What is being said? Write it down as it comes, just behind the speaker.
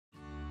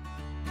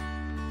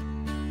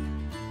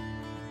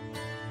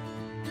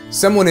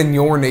Someone in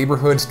your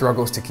neighborhood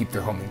struggles to keep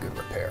their home in good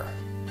repair.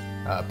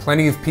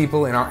 Plenty of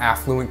people in our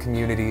affluent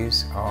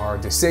communities are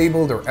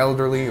disabled or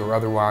elderly or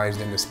otherwise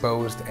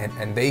indisposed,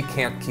 and they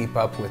can't keep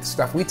up with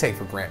stuff we take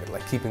for granted,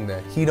 like keeping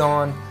the heat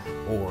on,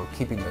 or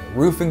keeping the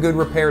roof in good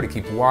repair to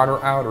keep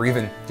water out, or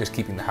even just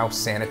keeping the house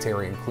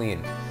sanitary and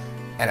clean.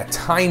 And a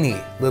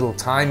tiny little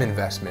time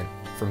investment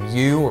from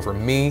you or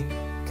from me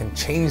can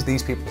change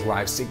these people's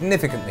lives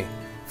significantly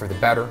for the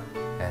better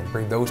and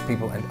bring those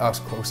people and us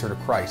closer to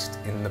Christ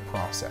in the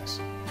process.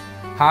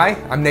 Hi,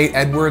 I'm Nate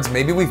Edwards.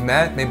 Maybe we've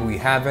met, maybe we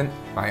haven't.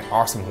 My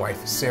awesome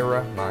wife,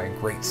 Sarah, my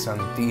great son,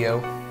 Theo,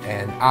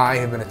 and I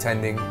have been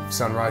attending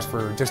Sonrise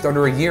for just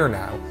under a year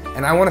now.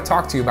 And I want to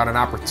talk to you about an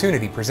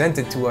opportunity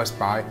presented to us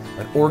by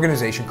an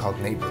organization called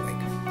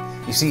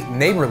Neighborlink. You see,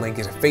 Neighborlink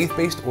is a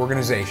faith-based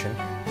organization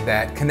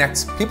that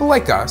connects people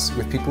like us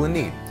with people in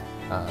need.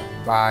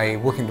 By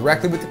working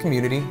directly with the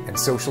community and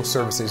social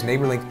services,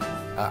 Neighborlink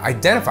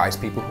identifies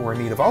people who are in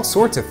need of all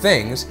sorts of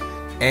things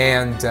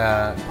and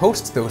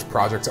posts those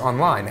projects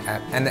online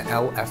at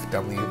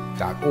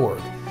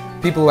nlfw.org.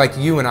 People like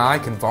you and I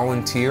can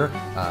volunteer.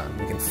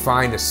 We can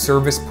find a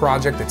service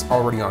project that's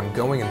already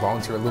ongoing and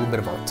volunteer a little bit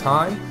of our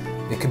time.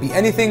 It could be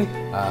anything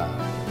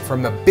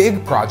from a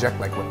big project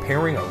like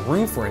repairing a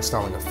roof or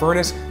installing a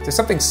furnace to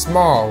something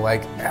small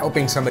like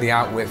helping somebody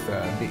out with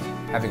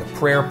having a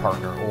prayer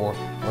partner or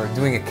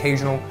doing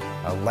occasional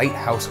light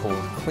household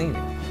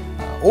cleaning.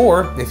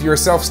 Or if you're a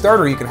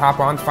self-starter, you can hop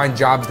on, find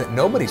jobs that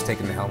nobody's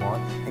taken the helm on,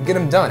 and get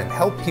them done and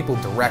help people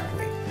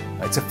directly.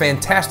 It's a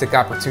fantastic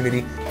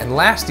opportunity, and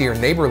last year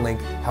Neighborlink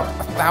helped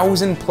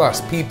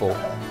 1,000+ people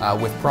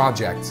with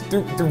projects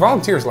through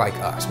volunteers like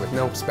us with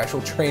no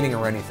special training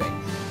or anything.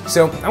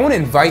 So I want to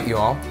invite you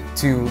all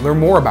to learn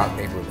more about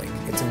Neighborlink.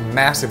 It's a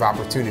massive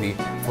opportunity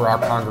for our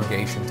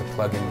congregation to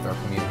plug in with our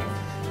community.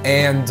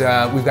 And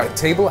we've got a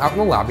table out in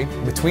the lobby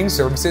between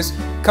services.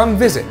 Come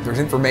visit. There's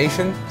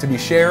information to be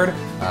shared.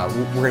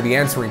 We're going to be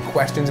answering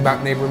questions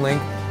about Neighborlink,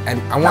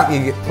 and I want you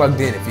to get plugged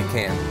in if you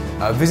can.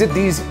 Visit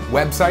these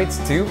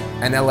websites too,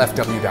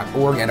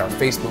 nlfw.org and our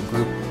Facebook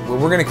group, where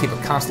we're going to keep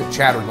a constant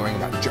chatter going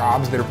about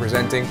jobs that are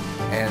presenting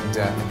and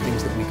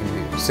things that we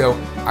can do. So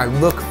I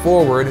look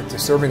forward to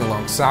serving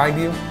alongside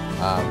you.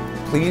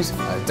 Please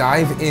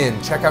dive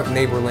in, check out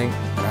Neighborlink,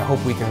 and I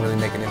hope we can really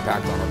make an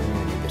impact on our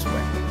community this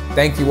way.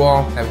 Thank you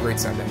all. Have a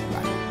great Sunday.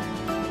 Bye.